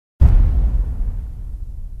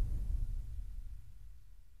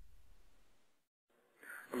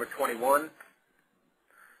Number 21,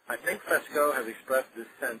 I think Fresco has expressed this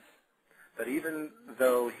sense that even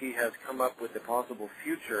though he has come up with a possible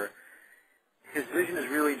future, his vision is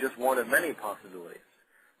really just one of many possibilities.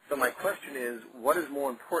 So my question is, what is more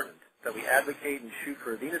important, that we advocate and shoot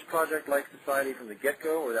for a Venus Project-like society from the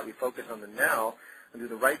get-go, or that we focus on the now and do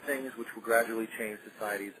the right things which will gradually change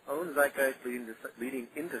society's own zeitgeist, leading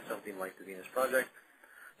into something like the Venus Project?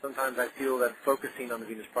 Sometimes I feel that focusing on the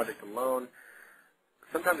Venus Project alone,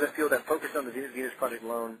 the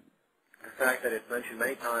fact that it's mentioned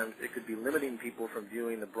many times, it could be limiting people from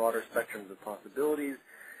viewing the broader spectrums of possibilities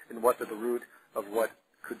and what's at the root of what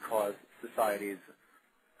could cause societies,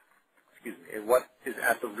 and what is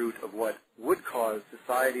at the root of what would cause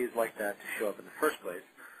societies like that to show up in the first place.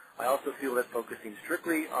 I also feel that focusing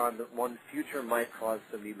strictly on one's future might cause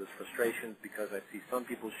some needless frustrations, because I see some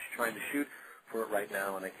people trying to shoot for it right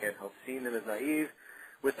now, and I can't help seeing them as naive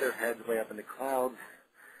with their heads way up in the clouds.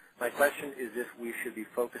 My question is if we should be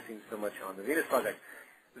focusing so much on the Venus Project.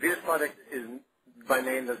 The Venus Project is, by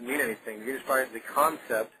name, doesn't mean anything. The Venus Project is a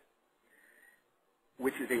concept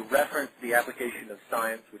which is a reference to the application of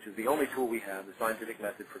science, which is the only tool we have, the scientific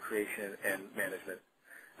method for creation and management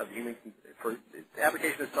of the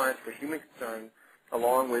application of science for human concern,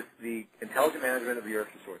 along with the intelligent management of the Earth's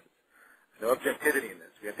resources. There's no objectivity in this.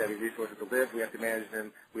 We have to have these resources to live. We have to manage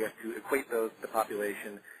them. We have to equate those to the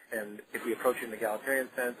population. And if we approach it in an egalitarian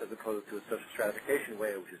sense, as opposed to a social stratification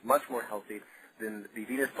way, which is much more healthy, then the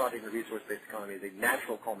Venus Project and the resource-based economy is a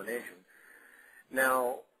natural culmination.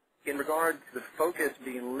 Now, in regard to the focus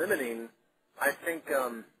being limiting, I think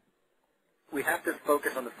we have to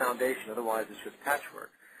focus on the foundation, otherwise it's just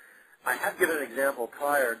patchwork. I have given an example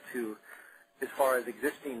prior to, as far as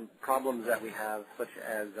existing problems that we have, such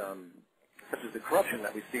as the corruption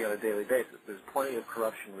that we see on a daily basis. There's plenty of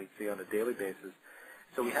corruption we see on a daily basis,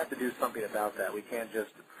 so we have to do something about that. We can't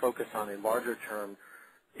just focus on a larger term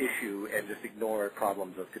issue and just ignore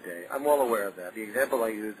problems of today. I'm well aware of that. The example I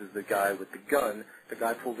use is the guy with the gun. The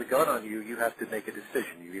guy pulls a gun on you, you have to make a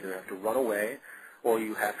decision. You either have to run away, or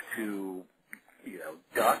you have to,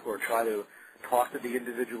 duck or try to talk to the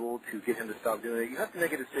individual to get him to stop doing it. You have to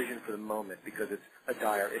make a decision for the moment because it's a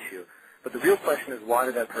dire issue. But the real question is, why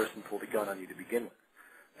did that person pull the gun on you to begin with?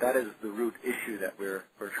 That is the root issue that we're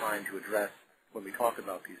trying to address when we talk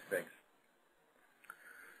about these things.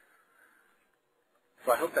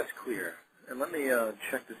 So I hope that's clear. And let me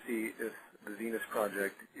check to see if the Venus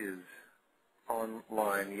Project is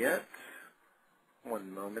online yet.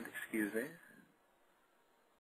 One moment, excuse me.